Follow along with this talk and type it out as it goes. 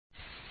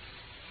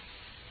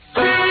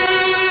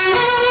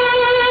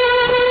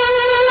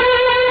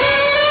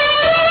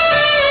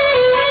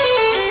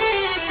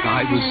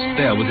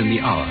in the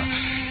hour.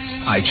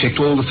 I checked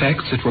all the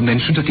facts that were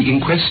mentioned at the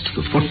inquest,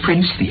 the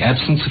footprints, the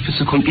absence of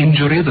physical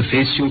injury, the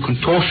facial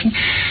contortion.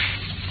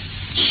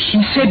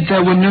 He said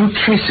there were no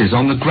traces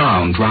on the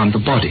ground round the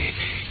body.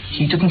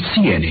 He didn't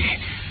see any.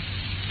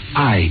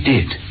 I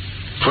did.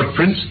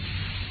 Footprints?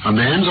 A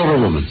man's or a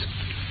woman's?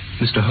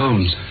 Mr.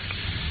 Holmes,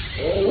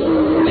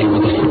 they were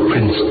the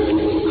footprints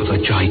of a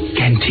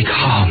gigantic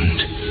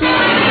hound.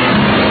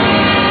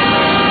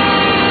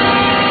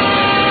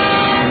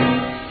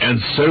 And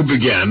so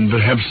began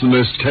perhaps the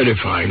most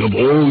terrifying of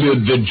all the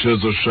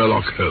adventures of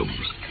Sherlock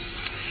Holmes.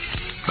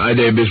 My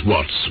name is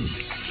Watson,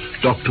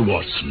 Dr.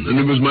 Watson, and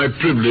it was my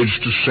privilege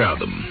to share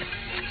them.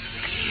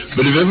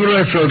 But if ever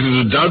I felt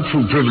it a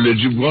doubtful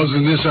privilege, it was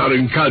in this our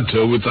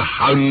encounter with the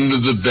Hound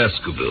of the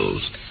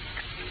Baskervilles.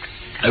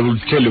 I will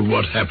tell you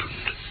what happened.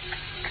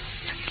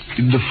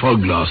 In the fog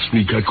last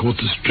week, I caught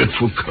this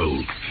dreadful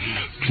cold.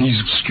 Please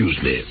excuse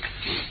me.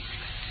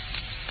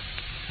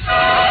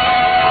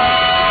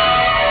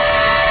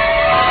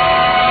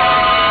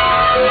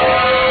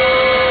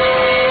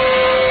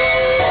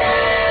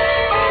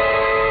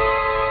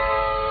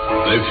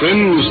 My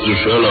friend, Mr.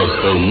 Sherlock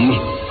Holmes,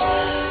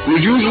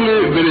 was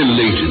usually very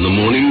late in the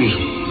mornings,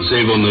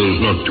 save on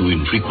those not too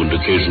infrequent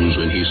occasions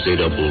when he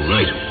stayed up all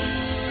night.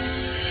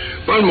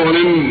 One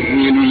morning,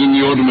 it was in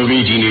the autumn of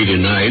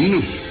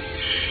 1889,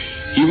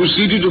 he was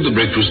seated at the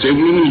breakfast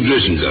table in his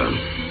dressing gown.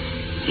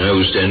 I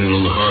was standing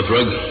on the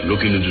hearthrug,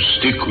 looking at a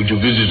stick which a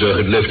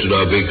visitor had left at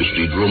our Baker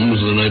Street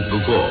rooms the night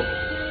before.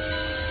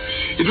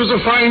 It was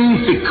a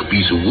fine, thick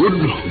piece of wood,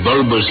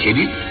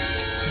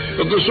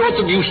 bulbous-headed, of the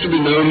sort that used to be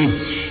known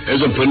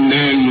as a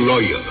Penang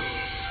lawyer.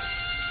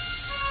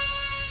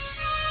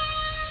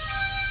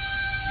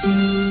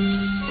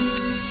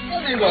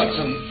 Hey,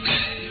 Watson,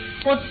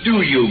 what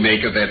do you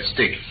make of that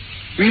stick?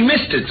 We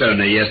missed its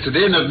owner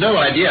yesterday and have no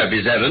idea of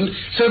his errand,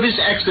 so this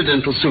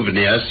accidental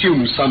souvenir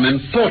assumes some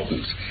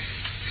importance.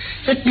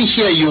 Let me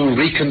hear you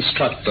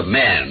reconstruct the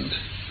man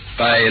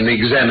by an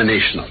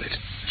examination of it.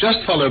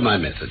 Just follow my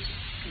methods.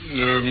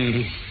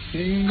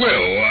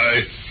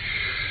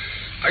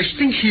 I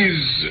think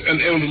he's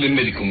an elderly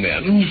medical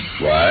man.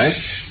 Why?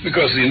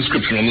 Because the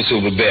inscription on the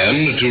silver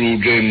band to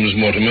James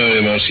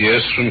Mortimer,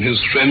 MRCS, from his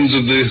friends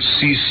of the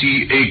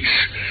CCH,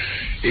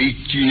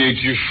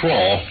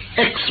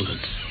 1884.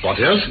 Excellent. What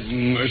else?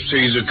 I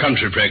say he's a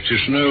country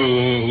practitioner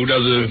who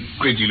does a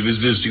great deal of his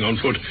visiting on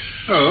foot.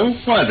 Oh,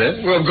 why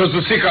then? Well, because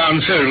the thick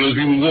iron ferrule has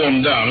been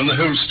worn down and the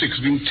whole stick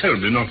has been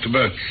terribly knocked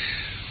about.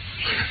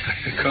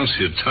 I can't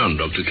see a town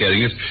doctor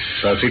carrying it.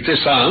 Perfectly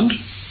sound.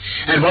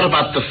 And what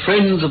about the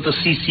friends of the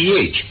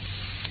CCH?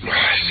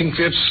 I think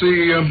that's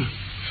the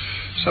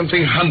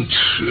something hunt,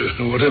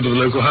 whatever the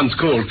local hunt's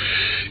called.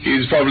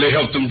 He's probably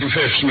helped them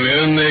professionally,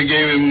 and they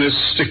gave him this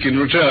stick in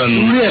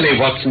return. Really,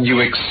 Watson, you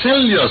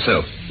excel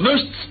yourself.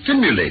 Most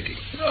stimulating.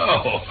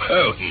 Oh,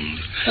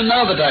 Holmes. And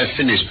now that I've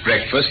finished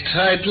breakfast,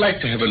 I'd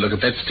like to have a look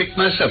at that stick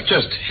myself.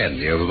 Just hand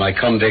me over my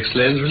convex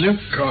lens, will you?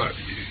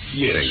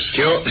 Yes. Thank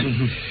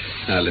you.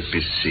 Now, let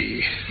me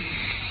see.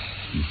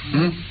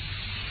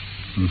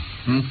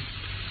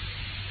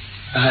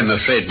 I'm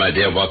afraid, my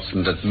dear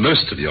Watson, that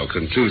most of your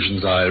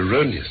conclusions are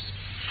erroneous.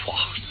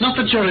 Not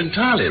that you're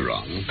entirely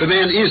wrong. The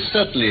man is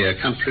certainly a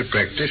country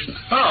practitioner.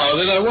 Oh,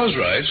 then I was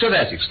right. To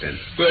that extent.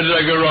 Where did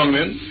I go wrong,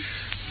 then?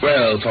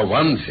 Well, for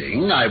one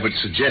thing, I would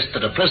suggest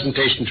that a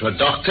presentation to a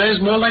doctor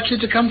is more likely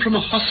to come from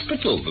a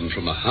hospital than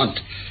from a hunt.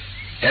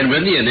 And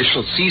when the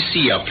initials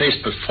CC are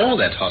placed before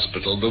that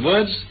hospital, the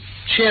words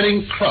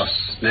Charing Cross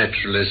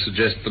naturally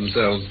suggest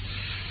themselves.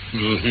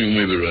 You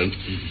may be right.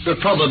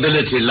 The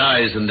probability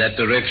lies in that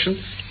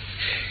direction.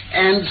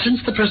 And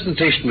since the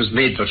presentation was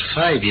made but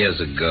 5 years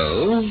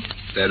ago,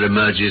 there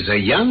emerges a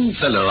young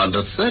fellow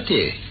under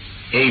 30,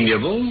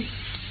 amiable,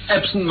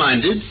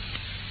 absent-minded,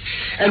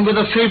 and with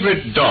a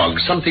favorite dog,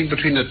 something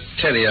between a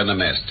terrier and a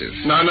mastiff.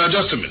 Now,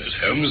 just a minute,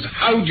 Holmes.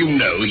 How do you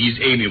know he's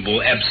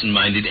amiable,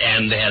 absent-minded,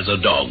 and has a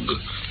dog?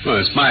 Well,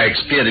 it's my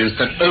experience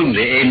that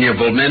only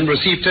amiable men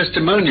receive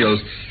testimonials.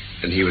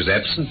 And he was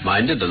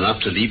absent-minded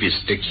enough to leave his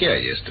stick here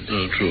yesterday.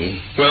 Oh, true.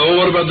 Well,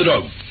 what about the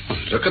dog?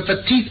 Look at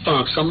the teeth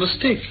marks on the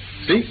stick.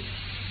 See?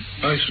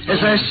 As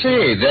I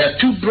say, they're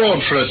too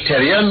broad for a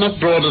terrier, not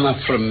broad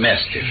enough for a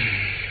mastiff.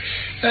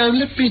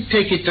 Let me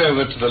take it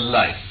over to the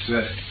light.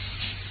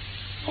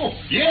 Oh,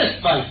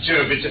 yes, by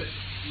Jove, it's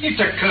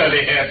a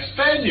curly-haired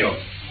spaniel.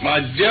 My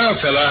dear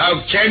fellow,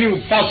 how can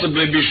you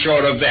possibly be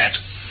sure of that?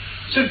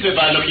 Simply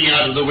by looking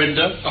out of the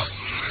window.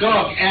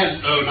 Dog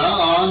and owner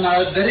are on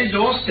our very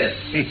doorstep.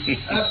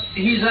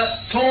 He's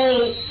a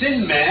tall,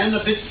 thin man,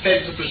 a bit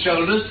bent at the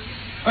shoulders.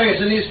 Oh, yes,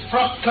 and his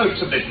frock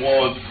coat's a bit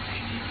worn.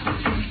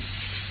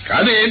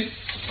 Come in.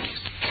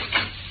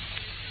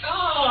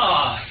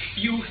 Ah,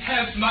 you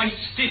have my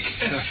stick.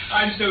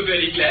 I'm so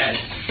very glad.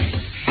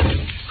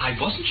 I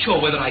wasn't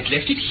sure whether I'd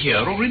left it here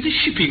or in the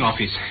shipping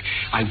office.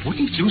 I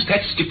wouldn't lose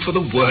that stick for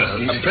the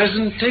world. A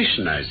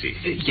presentation, I see.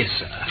 Yes,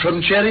 sir.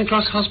 From Charing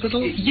Cross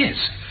Hospital? Yes.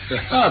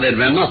 Then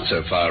we're not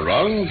so far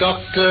wrong.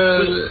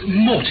 Dr.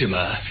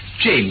 Mortimer.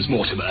 James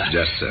Mortimer.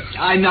 Yes, sir.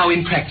 I'm now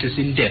in practice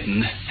in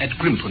Devon, at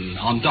Grimpen,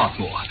 on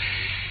Dartmoor.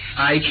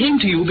 I came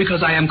to you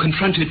because I am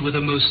confronted with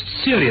a most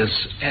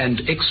serious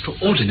and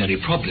extraordinary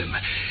problem.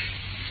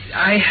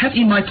 I have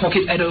in my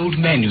pocket an old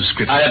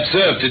manuscript. I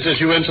observed it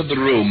as you entered the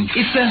room.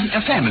 It's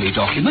a family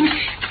document.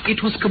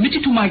 It was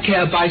committed to my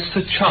care by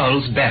Sir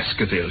Charles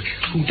Baskerville,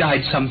 who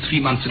died some 3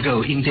 months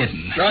ago in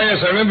Devon. Ah,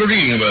 yes, I remember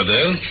reading about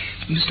that.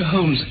 Mr.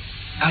 Holmes,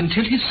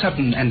 until his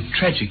sudden and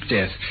tragic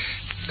death,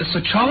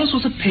 Sir Charles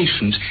was a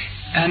patient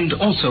and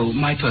also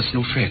my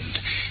personal friend.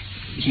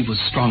 He was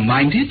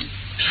strong-minded,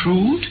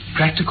 shrewd,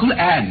 practical,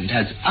 and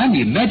as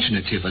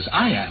unimaginative as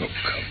I am.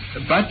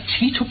 But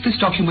he took this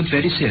document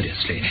very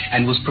seriously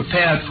and was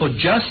prepared for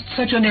just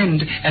such an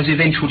end as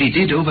eventually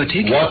did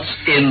overtake him. What's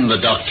in the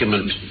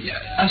document?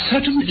 A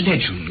certain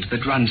legend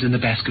that runs in the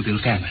Baskerville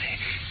family.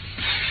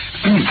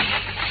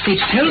 It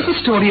tells the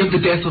story of the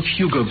death of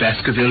Hugo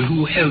Baskerville,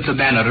 who held the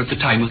manor at the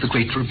time of the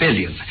Great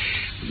Rebellion.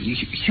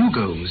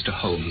 Hugo, Mr.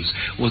 Holmes,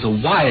 was a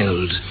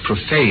wild,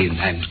 profane,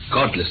 and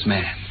godless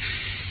man.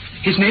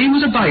 His name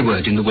was a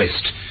byword in the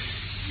West.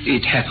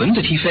 It happened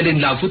that he fell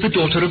in love with the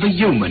daughter of a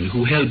yeoman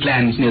who held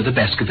lands near the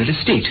Baskerville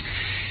estate.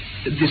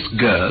 This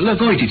girl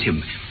avoided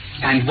him,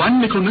 and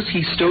one Michaelmas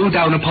he stole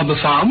down upon the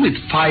farm with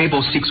 5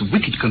 or 6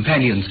 wicked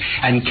companions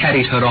and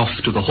carried her off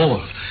to the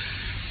hall.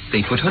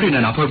 They put her in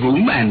an upper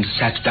room and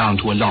sat down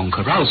to a long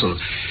carousal.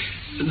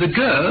 The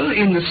girl,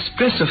 in the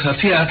stress of her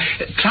fear,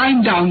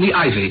 climbed down the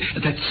ivy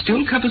that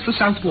still covers the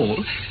south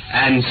wall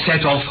and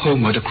set off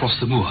homeward across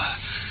the moor.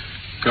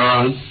 Go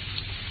on.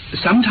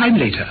 Some time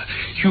later,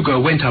 Hugo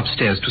went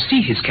upstairs to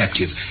see his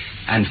captive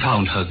and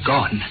found her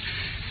gone.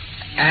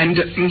 And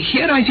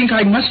here I think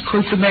I must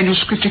quote the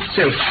manuscript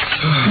itself.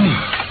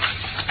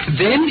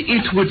 Then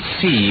it would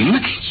seem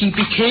he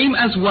became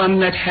as one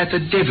that hath a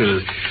devil,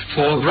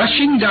 for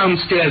rushing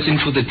downstairs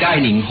into the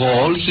dining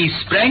hall, he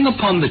sprang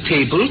upon the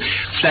table,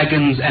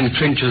 flagons and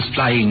trenchers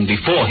flying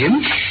before him,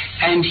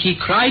 and he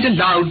cried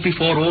aloud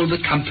before all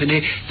the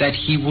company that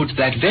he would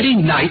that very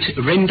night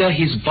render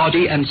his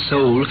body and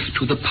soul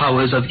to the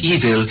powers of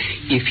evil,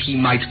 if he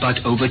might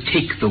but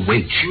overtake the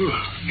wench.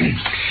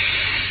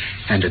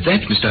 And at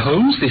that, Mr.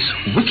 Holmes, this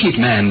wicked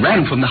man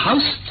ran from the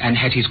house and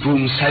had his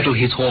groom saddle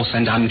his horse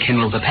and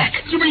unkennel the pack.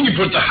 You mean you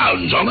put the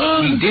hounds on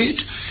her? He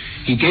did.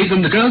 He gave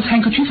them the girl's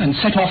handkerchief and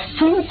set off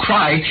full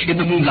cry in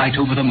the moonlight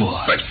over the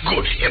moor. But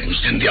good heavens,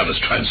 didn't the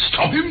others try and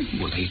stop him?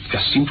 Well, they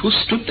just seemed to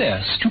have stood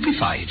there,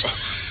 stupefied.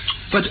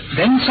 But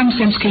then some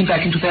sense came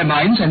back into their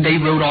minds and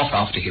they rode off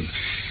after him.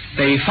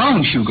 They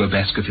found Hugo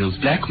Baskerville's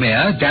black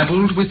mare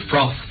dabbled with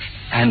froth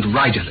and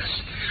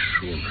riderless.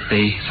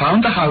 They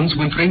found the hounds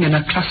whimpering in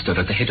a cluster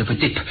at the head of a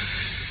dip.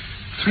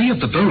 3 of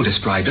the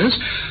boldest riders,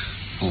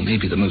 or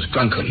maybe the most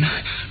drunken,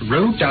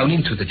 rode down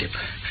into the dip.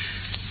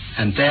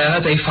 And there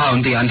they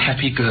found the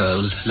unhappy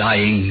girl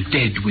lying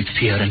dead with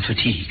fear and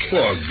fatigue.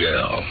 Poor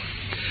girl.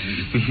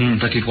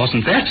 But it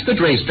wasn't that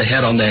raised the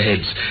hair on their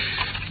heads.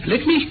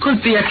 Let me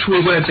quote the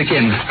actual words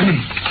again.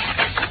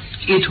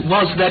 It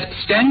was that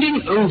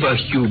standing over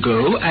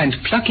Hugo and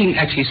plucking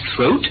at his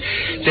throat,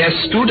 there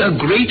stood a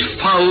great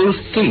foul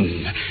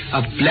thing,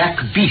 a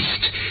black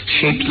beast,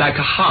 shaped like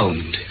a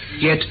hound,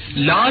 yet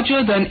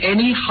larger than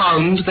any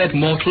hound that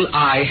mortal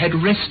eye had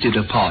rested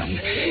upon.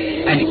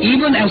 And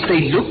even as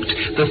they looked,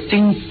 the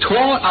thing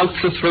tore out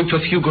the throat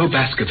of Hugo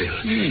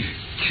Baskerville.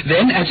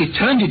 Then, as it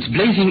turned its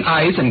blazing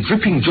eyes and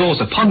dripping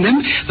jaws upon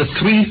them, the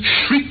 3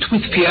 shrieked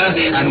with fear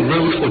and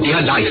rode for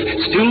dear life,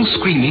 still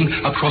screaming,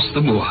 across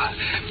the moor.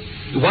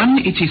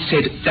 One, it is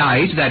said,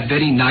 died that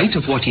very night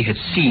of what he had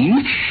seen,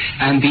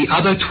 and the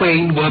other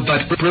twain were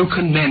but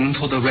broken men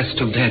for the rest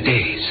of their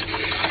days.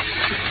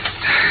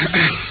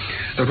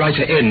 The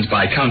writer ends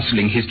by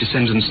counseling his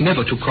descendants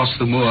never to cross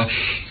the moor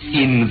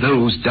in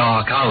those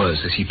dark hours,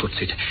 as he puts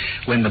it,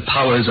 when the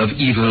powers of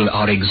evil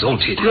are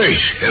exalted. Great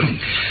heaven.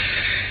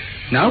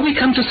 Now we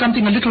come to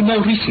something a little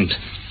more recent.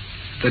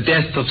 The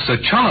death of Sir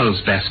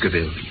Charles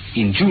Baskerville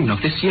in June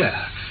of this year.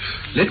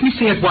 Let me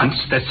say at once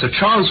that Sir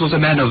Charles was a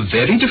man of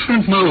very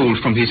different mould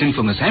from his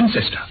infamous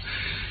ancestor.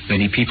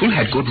 Many people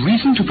had good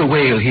reason to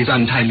bewail his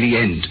untimely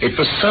end. It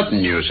was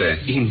sudden, you say?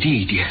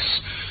 Indeed, yes.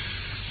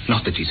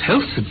 Not that his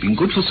health had been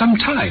good for some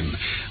time.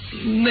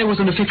 There was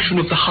an affection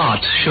of the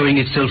heart showing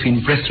itself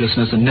in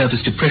breathlessness and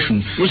nervous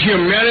depression. Was he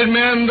a married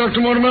man,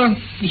 Dr. Mortimer?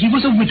 He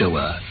was a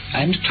widower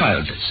and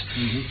childless.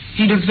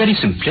 He lived very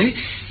simply.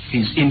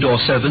 His indoor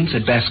servants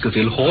at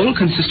Baskerville Hall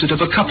consisted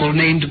of a couple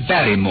named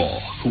Barrymore,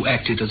 who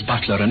acted as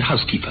butler and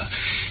housekeeper.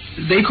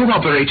 They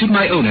corroborated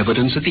my own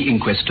evidence at the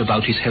inquest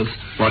about his health.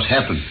 What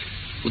happened?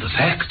 Well, the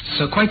facts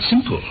are quite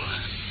simple.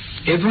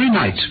 Every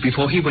night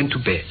before he went to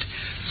bed,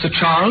 Sir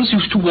Charles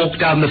used to walk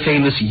down the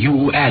famous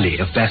yew alley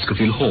of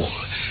Baskerville Hall.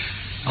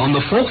 On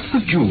the 4th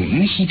of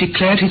June, he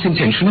declared his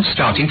intention of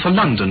starting for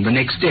London the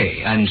next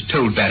day and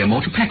told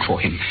Barrymore to pack for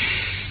him.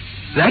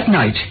 That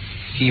night,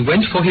 he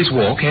went for his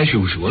walk as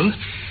usual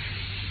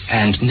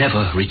and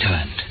never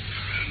returned.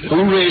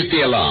 Who raised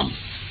the alarm?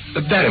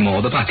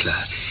 Barrymore, the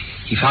butler.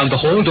 He found the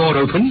hall door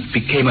open,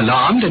 became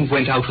alarmed, and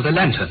went out with a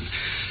lantern.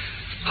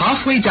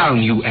 Halfway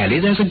down Yew Alley,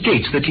 there's a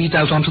gate that leads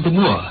out onto the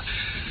moor.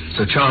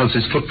 Sir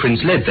Charles's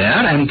footprints led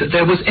there, and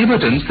there was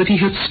evidence that he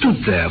had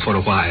stood there for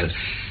a while.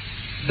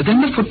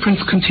 Then the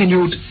footprints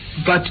continued,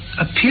 but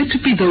appeared to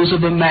be those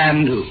of a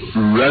man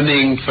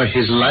running for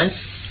his life?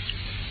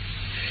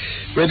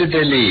 Where did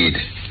they lead?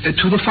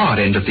 To the far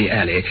end of the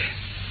alley.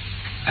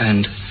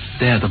 And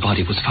there the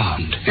body was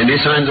found. Any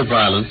signs of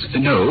violence?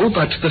 No,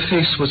 but the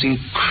face was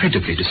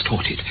incredibly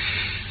distorted.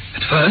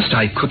 At first,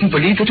 I couldn't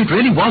believe that it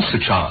really was Sir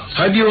Charles.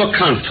 How do you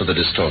account for the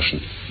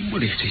distortion? Well,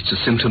 it's a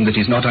symptom that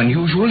is not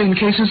unusual in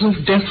cases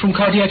of death from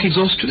cardiac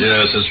exhaustion.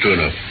 Yes, that's true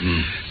enough.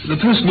 The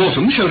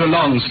post-mortem showed a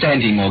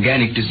long-standing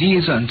organic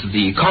disease, and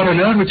the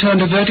coroner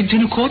returned a verdict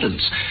in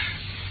accordance.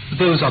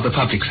 Those are the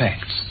public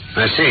facts.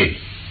 I see.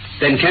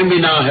 Then can we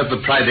now have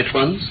the private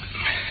ones?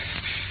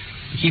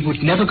 He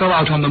would never go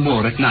out on the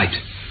moor at night.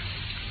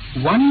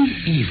 One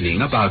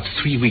evening, about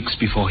 3 weeks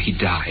before he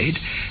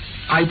died,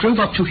 I drove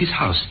up to his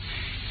house.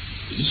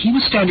 He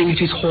was standing at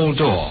his hall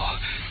door.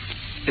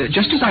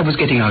 Just as I was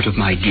getting out of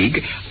my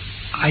gig,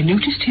 I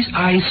noticed his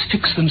eyes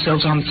fix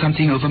themselves on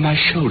something over my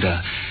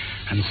shoulder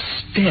and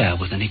stare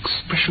with an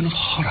expression of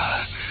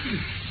horror.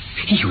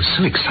 He was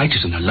so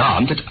excited and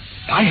alarmed that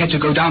I had to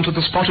go down to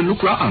the spot and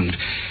look round.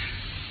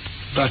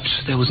 But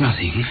there was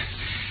nothing.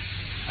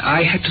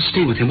 I had to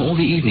stay with him all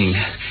the evening.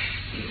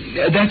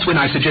 That's when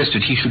I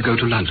suggested he should go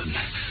to London.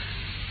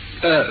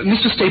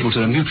 Mr.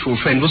 Stapleton, a mutual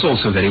friend, was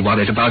also very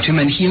worried about him,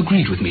 and he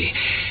agreed with me.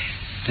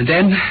 And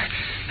then,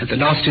 at the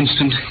last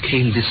instant,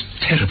 came this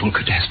terrible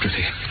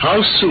catastrophe.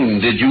 How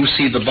soon did you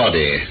see the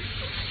body?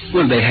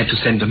 Well, they had to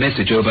send a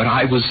message over.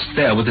 I was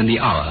there within the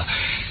hour.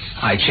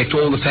 I checked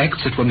all the facts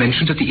that were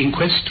mentioned at the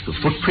inquest, the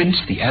footprints,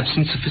 the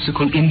absence of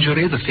physical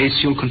injury, the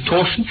facial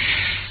contortion.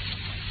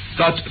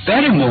 But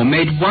Barrymore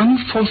made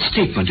one false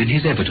statement in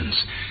his evidence.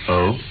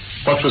 Oh?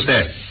 What was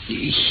that?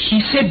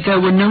 He said there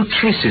were no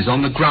traces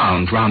on the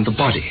ground round the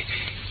body.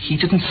 He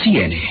didn't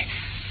see any.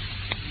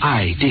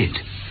 I did.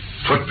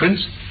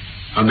 Footprints?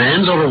 A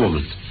man's or a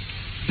woman's?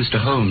 Mr.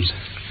 Holmes,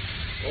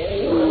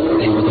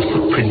 they were the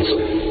footprints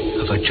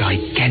of a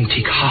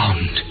gigantic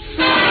hound.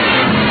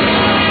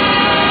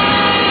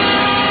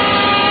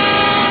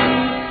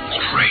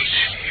 Great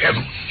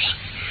heavens.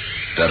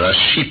 There are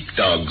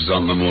sheepdogs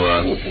on the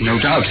moor. No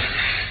doubt.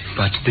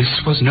 But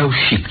this was no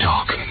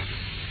sheepdog.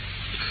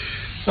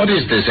 What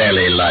is this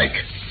alley like?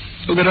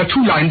 Well, there are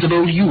 2 lines of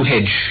old yew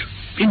hedge,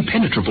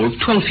 impenetrable,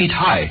 12 feet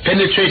high.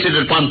 Penetrated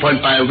at one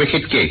point by a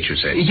wicket gate, you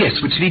say?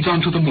 Yes, which leads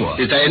on to the moor.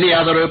 Is there any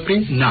other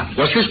opening? None.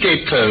 Was this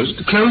gate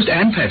closed? Closed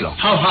and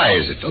padlocked. How high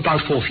is it?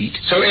 About 4 feet.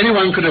 So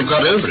anyone could have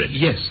got over it?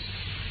 Yes.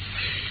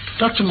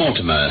 Dr.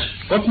 Mortimer,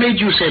 what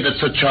made you say that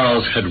Sir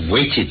Charles had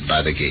waited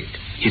by the gate?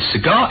 His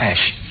cigar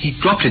ash. He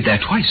dropped it there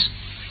twice.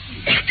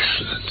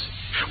 Excellent.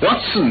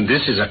 Watson,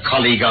 this is a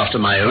colleague after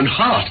my own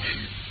heart.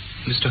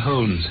 Mr.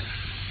 Holmes,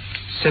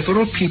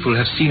 several people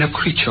have seen a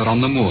creature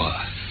on the moor.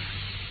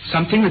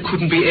 Something that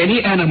couldn't be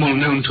any animal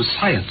known to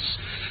science.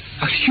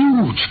 A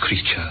huge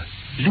creature.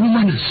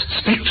 Luminous,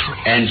 spectral.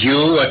 And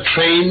you, a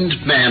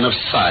trained man of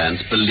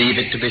science, believe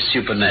it to be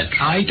supernatural?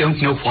 I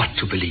don't know what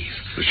to believe.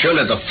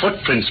 Surely the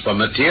footprints were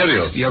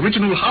material. The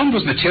original hound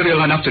was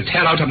material enough to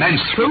tear out a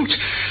man's throat.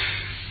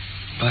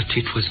 But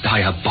it was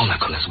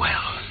diabolical as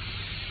well.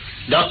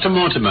 Dr.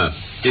 Mortimer,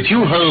 if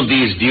you hold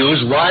these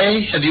views,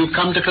 why have you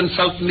come to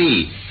consult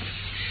me?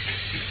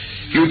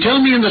 You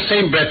tell me in the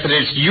same breath that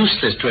it's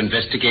useless to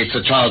investigate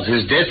Sir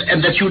Charles's death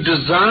and that you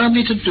desire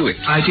me to do it.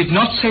 I did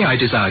not say I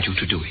desired you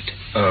to do it.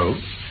 Oh?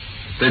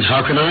 Then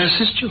how can I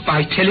assist you?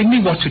 By telling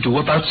me what to do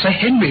about Sir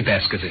Henry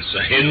Baskerville.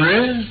 Sir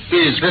Henry?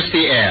 Is this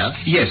the heir?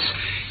 Yes.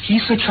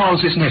 He's Sir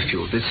Charles's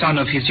nephew, the son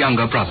of his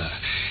younger brother.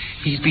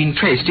 He's been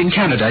traced in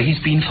Canada. He's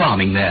been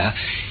farming there.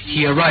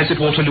 He arrives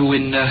at Waterloo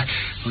in,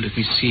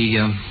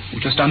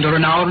 just under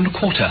an hour and a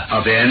quarter.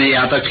 Are there any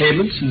other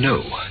claimants?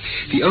 No.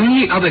 The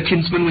only other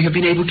kinsman we have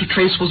been able to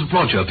trace was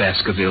Roger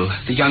Baskerville,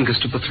 the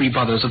youngest of the 3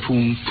 brothers, of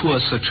whom poor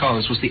Sir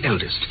Charles was the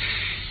eldest.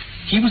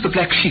 He was the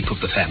black sheep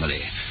of the family,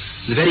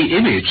 the very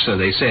image, so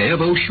they say, of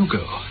old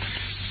Hugo.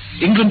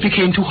 England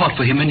became too hot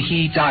for him, and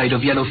he died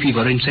of yellow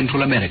fever in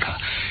Central America.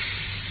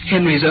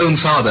 Henry's own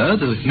father,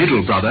 the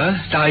middle brother,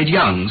 died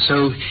young,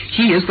 so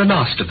he is the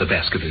last of the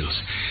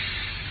Baskervilles.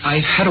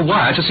 I've had a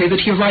wire to say that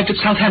he arrived at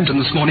Southampton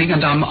this morning,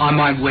 and I'm on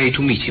my way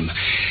to meet him.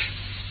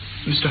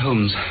 Mr.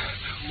 Holmes,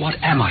 what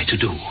am I to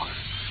do?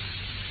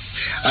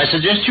 I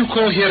suggest you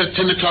call here at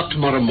 10 o'clock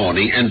tomorrow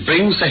morning and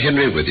bring Sir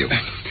Henry with you.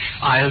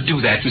 I'll do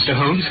that, Mr.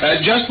 Holmes.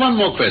 Just one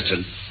more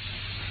question.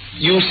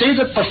 You say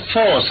that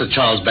before Sir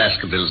Charles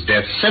Baskerville's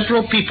death,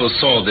 several people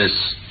saw this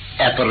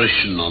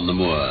apparition on the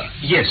moor.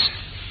 Yes.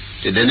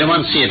 Did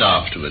anyone see it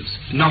afterwards?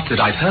 Not that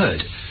I've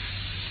heard.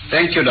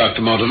 Thank you,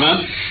 Dr. Mortimer.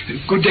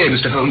 Good day,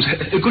 Mr. Holmes.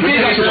 Good day,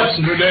 Dr.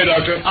 Watson. Good day,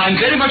 Doctor. I'm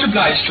very much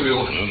obliged to you.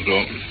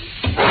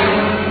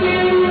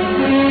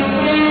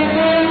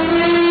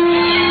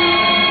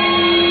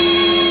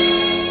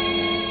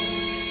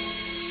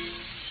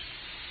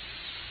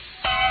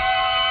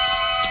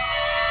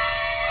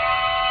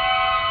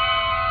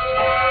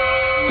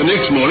 The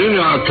next morning,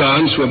 our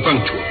clients were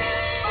punctual.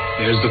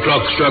 As the clock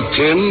struck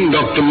 10,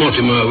 Dr.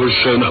 Mortimer was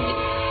shown up,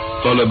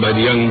 followed by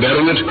the young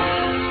baronet,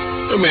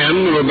 a man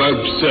of about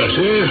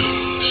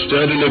 30,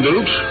 sturdily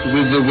built,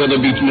 with the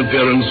weather-beaten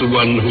appearance of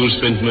one who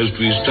spent most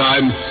of his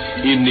time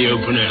in the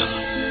open air.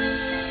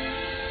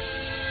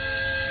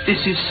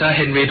 This is Sir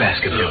Henry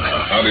Baskerville.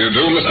 How do you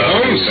do, Mr.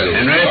 Holmes?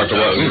 Henry.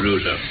 Dr. Watson.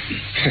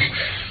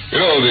 You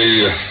know,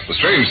 the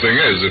strange thing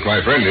is, if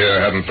my friend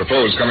here hadn't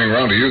proposed coming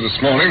round to you this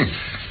morning,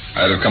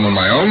 I'd have come on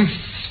my own.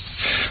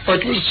 But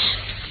it was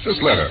this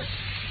letter,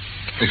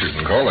 if you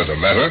can call it a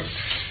letter.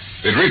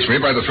 It reached me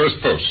by the first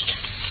post.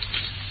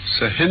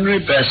 Sir Henry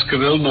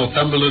Baskerville,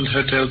 Northumberland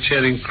Hotel,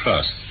 Charing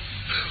Cross.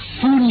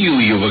 Who knew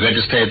you were going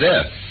to stay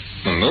there?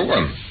 Well, no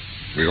one.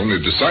 We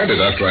only decided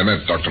after I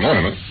met Dr.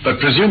 Mortimer.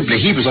 But presumably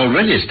he was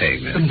already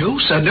staying there. No,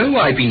 sir, no.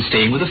 I've been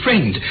staying with a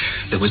friend.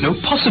 There was no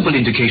possible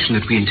indication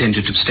that we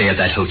intended to stay at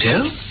that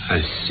hotel.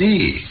 I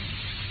see.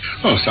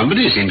 Oh,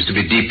 somebody seems to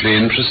be deeply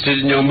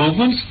interested in your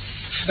movements.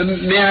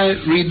 May I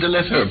read the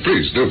letter?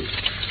 Please do.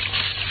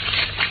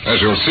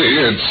 As you'll see,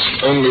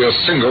 it's only a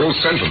single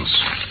sentence.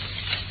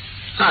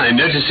 I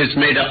notice it's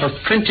made up of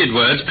printed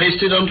words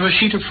pasted onto a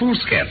sheet of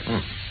foolscap.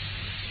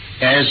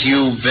 As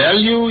you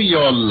value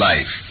your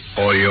life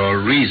or your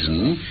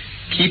reason,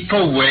 keep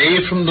away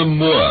from the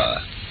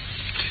moor.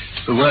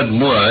 The word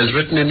moor is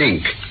written in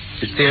ink.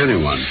 It's the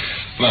only one.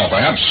 Now,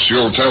 perhaps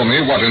you'll tell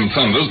me what in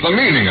thunder's the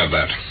meaning of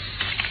that.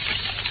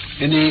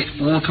 Any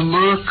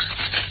watermarks?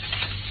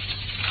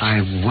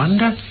 I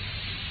wonder.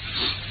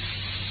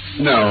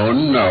 No,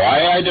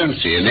 I don't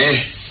see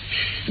any.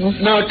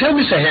 Now, tell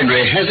me, Sir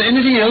Henry, has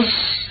anything else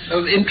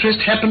of interest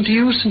happened to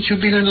you since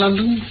you've been in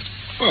London?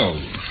 Well,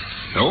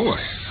 no,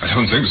 I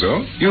don't think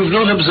so. You've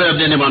not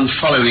observed anyone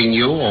following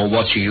you or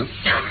watching you?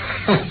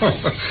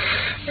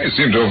 I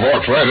seem to have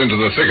walked right into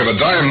the thick of a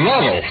dime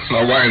novel.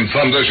 Now, why in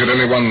thunder should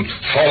anyone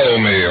follow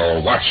me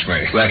or watch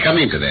me? We're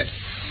coming to that.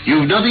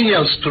 You've nothing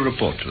else to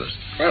report to us?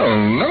 Well,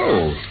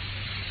 no.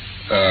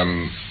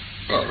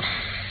 Well,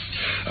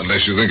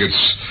 unless you think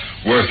it's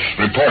worth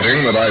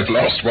reporting that I've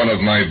lost one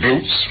of my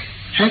boots.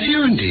 Have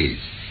you indeed?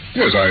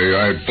 Yes,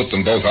 I put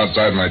them both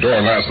outside my door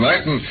last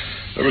night, and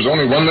there was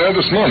only one there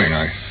this morning.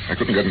 I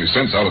couldn't get any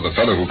sense out of the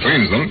fellow who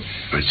cleans them.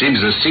 It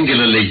seems a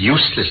singularly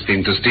useless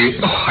thing to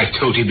steal. Oh, I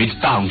told him it's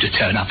bound to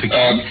turn up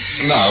again.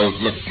 Now,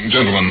 look,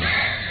 gentlemen,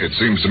 it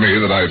seems to me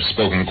that I've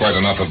spoken quite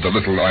enough of the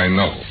little I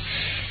know.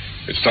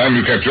 It's time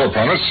you kept your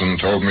promise and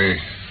told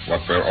me what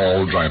we're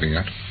all driving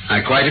at.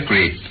 I quite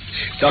agree.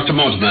 Dr.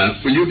 Mortimer,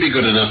 will you be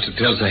good enough to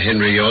tell Sir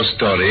Henry your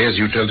story as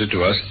you told it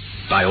to us?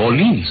 By all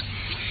means.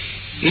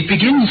 It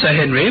begins, Sir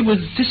Henry, with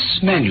this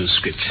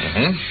manuscript,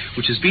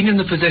 which has been in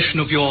the possession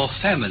of your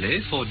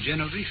family for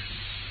generations.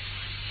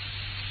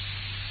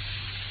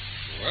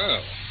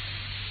 Well,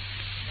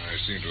 I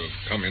seem to have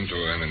come into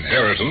an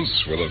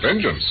inheritance with a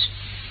vengeance.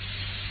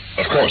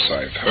 Of course,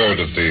 I've heard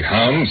of the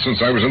Hound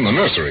since I was in the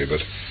nursery,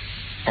 but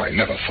I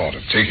never thought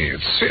of taking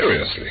it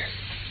seriously.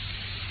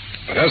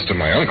 But as to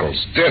my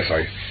uncle's death,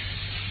 I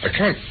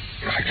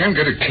can't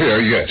get it clear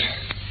yet.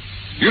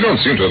 You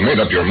don't seem to have made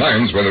up your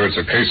minds whether it's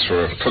a case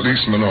for a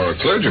policeman or a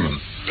clergyman.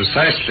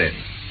 Precisely.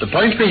 The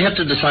point we have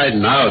to decide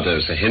now, though,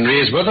 Sir Henry,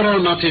 is whether or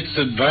not it's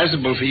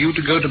advisable for you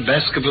to go to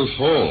Baskerville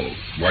Hall.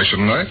 Why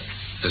shouldn't I?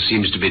 There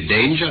seems to be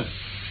danger.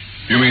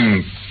 You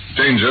mean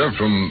danger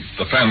from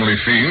the family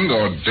fiend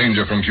or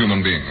danger from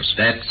human beings?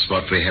 That's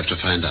what we have to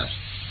find out.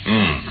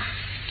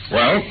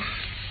 Well,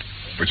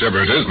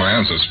 whichever it is, my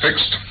answer's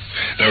fixed.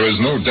 There is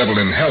no devil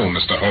in hell,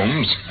 Mr.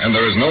 Holmes, and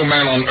there is no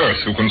man on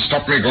earth who can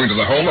stop me going to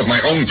the home of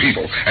my own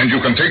people, and you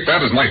can take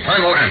that as my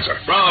final answer.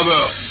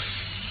 Bravo!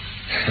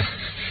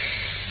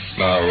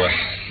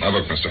 Now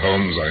look, Mr.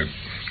 Holmes,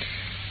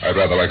 I'd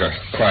rather like a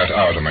quiet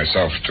hour to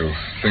myself to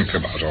think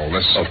about all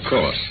this. Of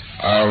course.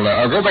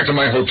 I'll go back to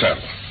my hotel.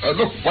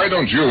 Look, why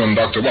don't you and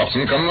Dr.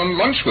 Watson come and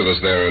lunch with us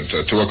there at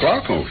 2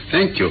 o'clock? Oh,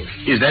 thank you.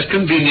 Is that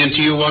convenient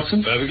to you,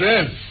 Watson?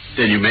 Perfectly.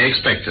 Then you may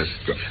expect us.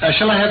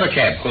 Shall I have a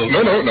cab?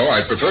 No,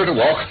 I prefer to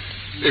walk.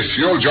 If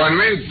you'll join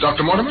me,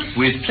 Dr. Mortimer?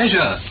 With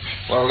pleasure.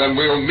 Well, then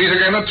we'll meet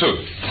again at 2.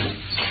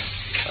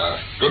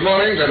 Good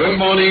morning, gentlemen. Good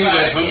morning,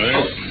 gentlemen.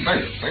 Oh,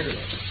 thank you.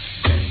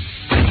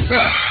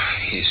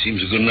 He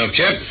seems a good enough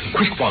chap.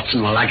 Quick,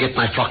 Watson, while I get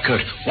my frock coat.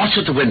 Watch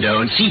at the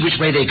window and see which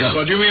way they go.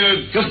 What do you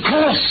mean? Of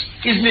course.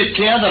 Isn't it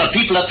clear there are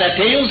people at their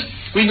tails?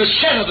 We must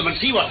shadow them and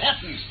see what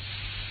happens.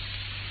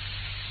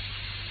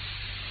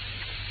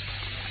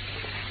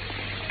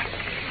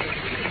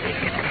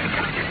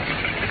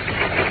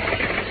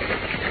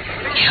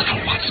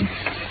 Careful, Watson.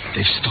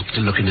 They've stopped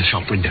to look in the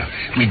shop window.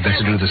 We'd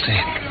better do the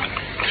same.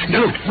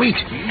 No, wait.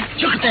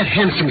 Look at that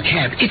handsome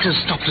cab. It has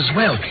stopped as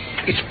well.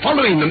 It's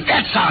following them.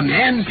 That's our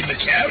man. In the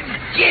cab?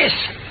 Yes.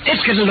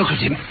 Let's get a look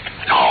at him.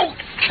 Oh,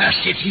 curse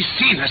it. He's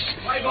seen us.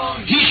 Right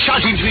on. He's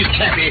shot into his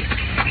cabbie.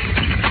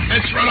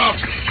 Let's run off.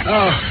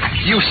 Oh,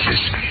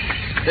 useless.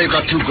 They've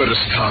got too good a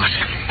start.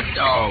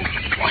 Oh,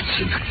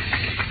 Watson.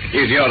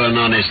 If you're an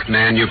honest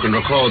man, you can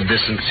record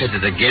this and set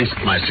it against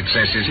my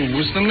successes. Who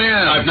was the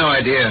man? I've no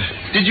idea.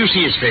 Did you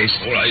see his face?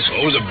 All I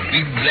saw was a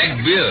big black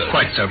beard.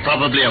 Quite so.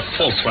 Probably a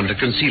false one to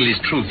conceal his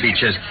true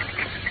features.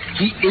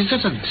 He is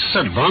at a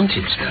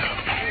disadvantage now.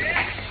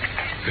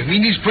 You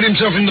mean he's put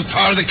himself in the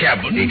power of the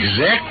cabman?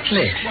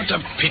 Exactly. What a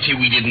pity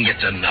we didn't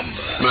get the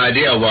number. My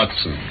dear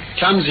Watson,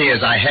 clumsy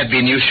as I have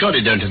been, you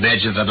surely don't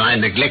imagine that I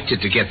neglected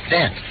to get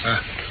that.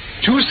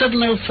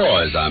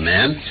 2704 is our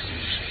man.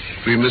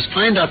 We must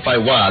find out by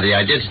wire the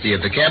identity of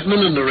the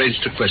cabman and arrange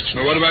to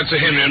question. Well, what about Sir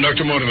Henry and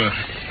Dr. Mortimer?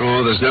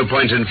 Oh, there's no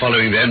point in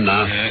following them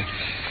now.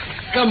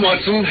 Come,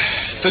 Watson,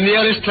 the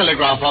nearest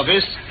telegraph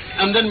office,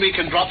 and then we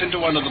can drop into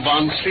one of the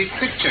Bond Street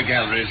picture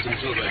galleries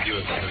until they're due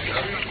at the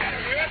hotel.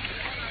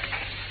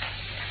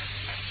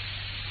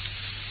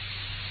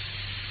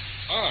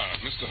 Ah,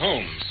 Mr.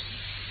 Holmes.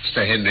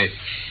 Sir Henry,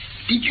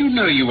 did you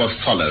know you were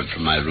followed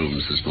from my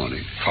rooms this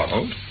morning?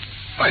 Followed?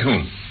 By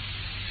whom?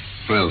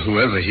 Well,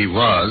 whoever he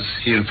was,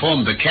 he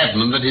informed the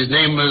cabman that his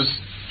name was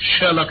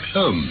Sherlock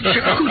Holmes.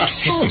 Sherlock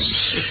Holmes?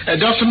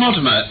 Dr.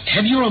 Mortimer,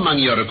 have you among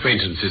your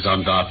acquaintances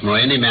on Dartmoor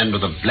any man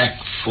with a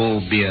black, full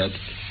beard?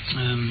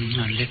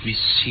 Let me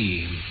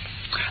see.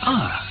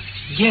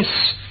 Yes.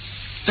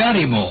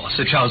 Barrymore,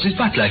 Sir Charles's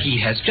butler. He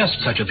has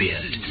just such a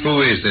beard.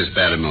 Who is this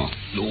Barrymore?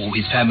 Oh,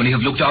 his family have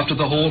looked after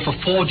the hall for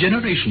 4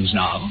 generations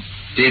now.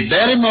 Did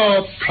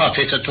Barrymore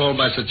profit at all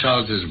by Sir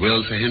Charles's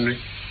will, Sir Henry?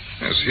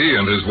 Yes, he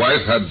and his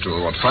wife had,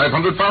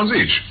 £500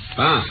 each.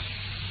 Ah.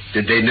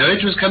 Did they know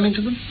it was coming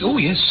to them? Oh,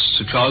 yes.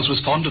 Sir Charles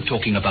was fond of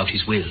talking about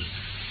his will.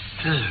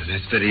 Ah,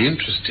 that's very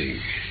interesting.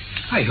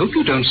 I hope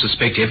you don't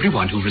suspect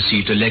everyone who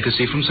received a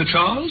legacy from Sir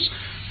Charles.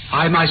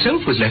 I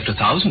myself was left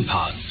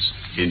 £1,000.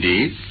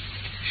 Indeed?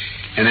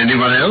 And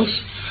anyone else?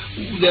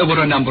 There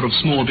were a number of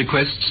small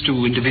bequests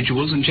to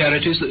individuals and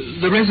charities.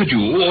 The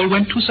residue all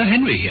went to Sir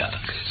Henry here.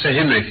 Sir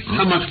Henry,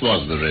 how much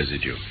was the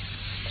residue?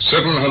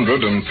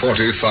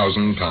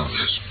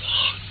 £740,000.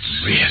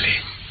 Really?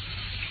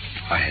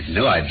 I had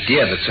no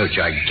idea that so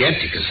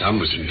gigantic a sum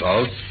was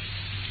involved.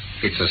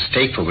 It's a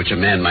stake for which a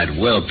man might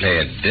well play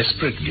a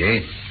desperate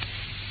game.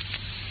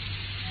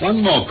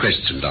 One more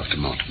question, Dr.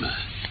 Mortimer.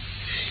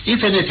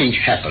 If anything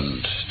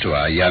happened to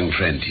our young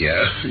friend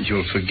here,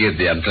 you'll forgive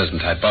the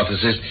unpleasant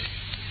hypothesis,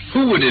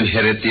 who would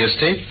inherit the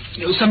estate?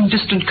 Some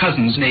distant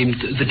cousins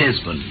named the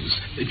Desmonds.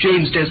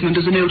 James Desmond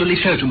is an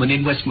elderly clergyman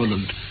in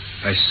Westmoreland.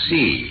 I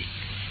see.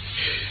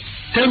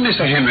 Tell me,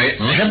 Sir Henry,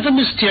 have the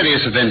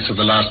mysterious events of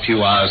the last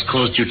few hours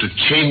caused you to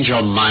change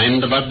your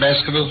mind about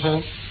Baskerville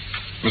Hall?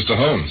 Mr.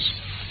 Holmes,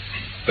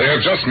 they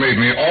have just made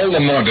me all the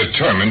more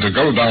determined to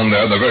go down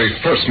there the very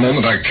first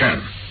moment I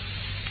can.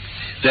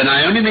 Then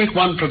I only make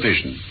one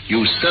provision.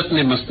 You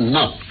certainly must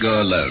not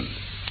go alone.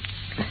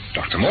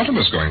 Dr.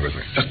 Mortimer's going with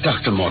me. But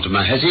Dr.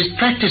 Mortimer has his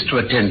practice to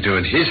attend to,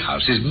 and his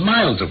house is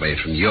miles away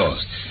from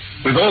yours.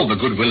 With all the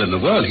goodwill in the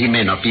world, he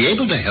may not be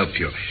able to help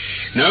you.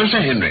 No,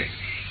 Sir Henry,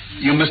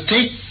 you must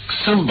take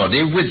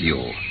somebody with you.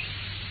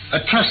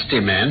 A trusty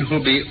man who'll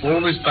be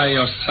always by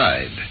your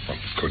side. Well,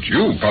 could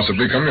you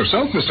possibly come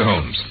yourself, Mr.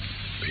 Holmes?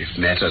 If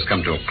matters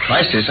come to a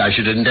crisis, I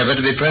should endeavor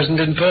to be present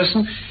in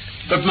person.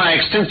 But my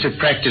extensive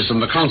practice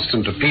and the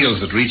constant appeals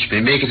that reach me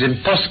make it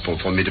impossible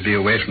for me to be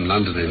away from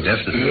London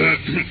indefinitely.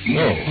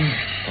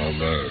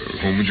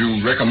 Whom would you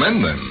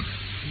recommend, then?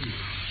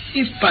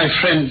 If my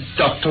friend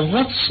Dr.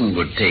 Watson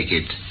would take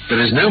it.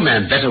 There is no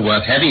man better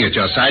worth having at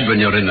your side when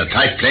you're in a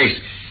tight place.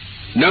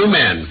 No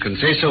man can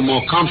say so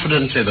more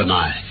confidently than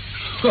I.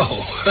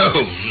 Well,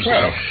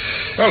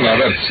 now,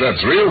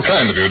 that's real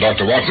kind of you,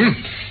 Dr. Watson.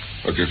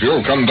 Look, if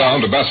you'll come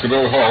down to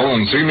Baskerville Hall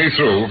and see me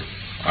through,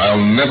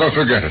 I'll never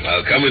forget it.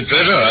 I'll come with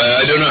pleasure.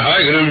 I don't know how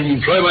I can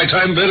employ my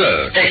time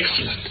better.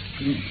 Excellent.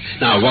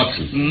 Now,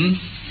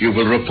 Watson, you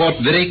will report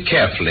very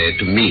carefully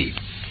to me.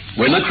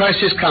 When a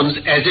crisis comes,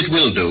 as it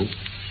will do,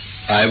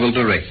 I will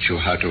direct you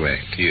how to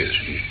act. Yes.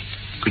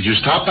 Could you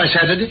start by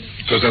Saturday?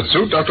 Does that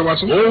suit, Dr.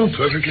 Watson? Oh,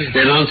 perfectly.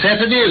 Then on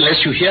Saturday,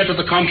 unless you hear to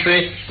the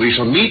contrary, we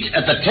shall meet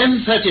at the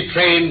 10:30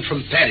 train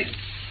from Paris.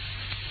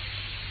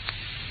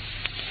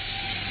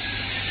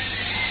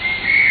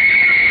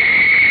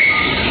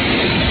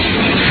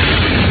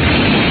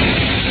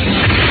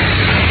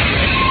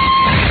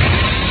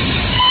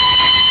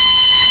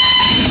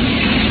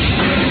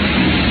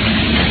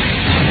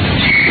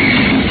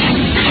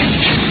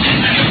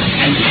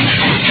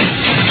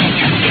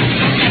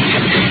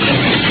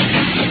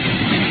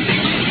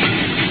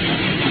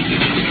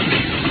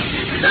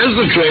 As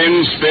the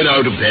train sped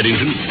out of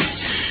Paddington,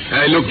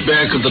 I looked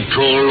back at the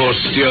tall,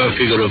 austere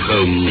figure of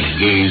Holmes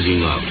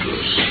gazing after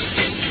us.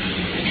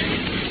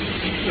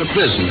 A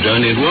pleasant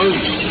journey it was.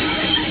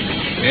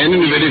 And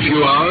in a very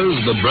few hours,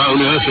 the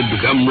brown earth had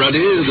become ruddy,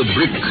 the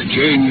brick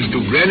changed to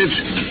granite,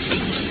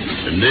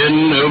 and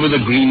then over the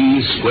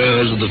green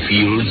squares of the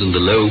fields and the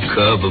low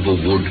curve of a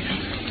wood,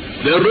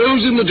 there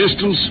rose in the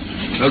distance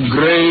a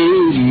grey,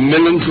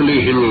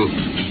 melancholy hill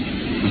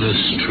with a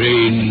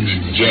strange,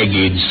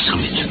 jagged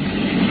summit.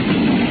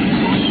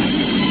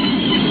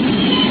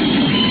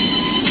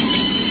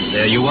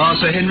 There you are,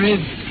 Sir Henry.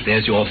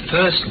 There's your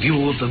first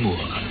view of the moor.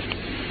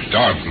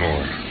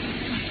 Dartmoor.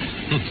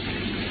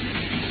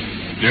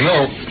 You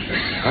know,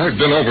 I've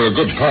been over a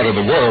good part of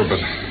the world, but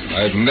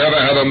I've never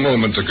had a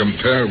moment to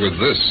compare with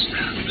this.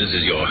 This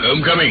is your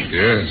homecoming?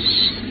 Yes.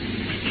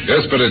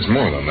 Yes, but it's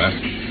more than that.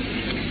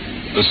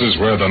 This is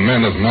where the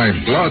men of my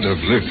blood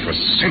have lived for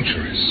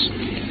centuries.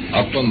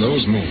 Up on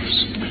those moors.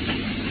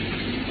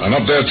 And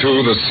up there,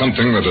 too, there's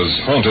something that has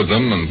haunted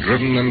them and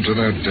driven them to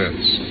their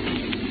deaths.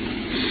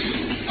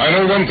 I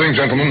know one thing,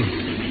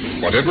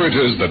 gentlemen. Whatever it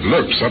is that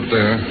lurks up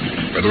there,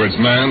 whether it's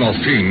man or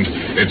fiend,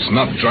 it's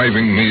not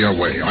driving me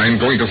away. I'm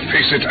going to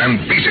face it and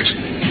beat it.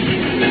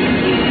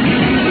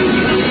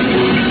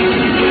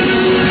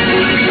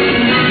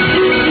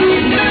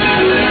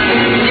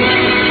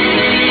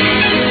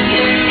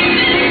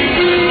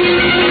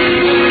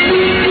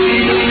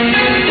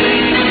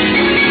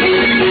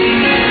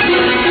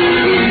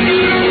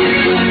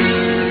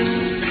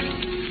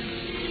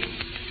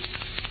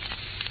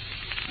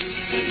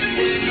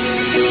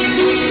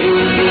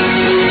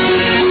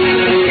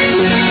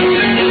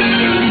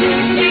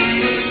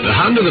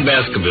 Hound of the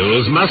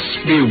Baskervilles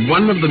must be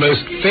one of the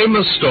most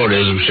famous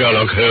stories of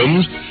Sherlock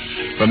Holmes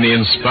from the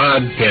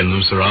inspired pen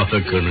of Sir Arthur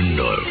Conan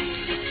Doyle.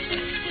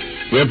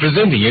 We're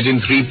presenting it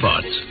in 3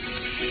 parts.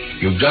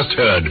 You've just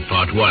heard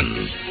part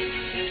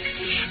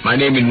 1. My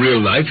name in real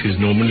life is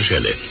Norman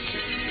Shelley.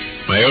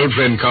 My old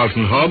friend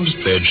Carlton Hobbs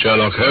played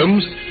Sherlock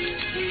Holmes,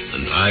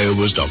 and I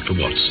was Dr.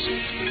 Watson.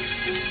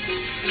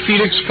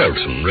 Felix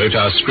Felton wrote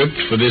our script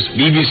for this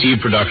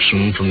BBC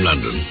production from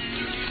London.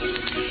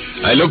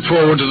 I look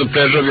forward to the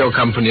pleasure of your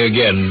company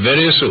again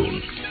very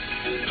soon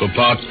for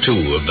part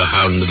 2 of The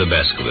Hound of the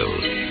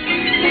Baskervilles.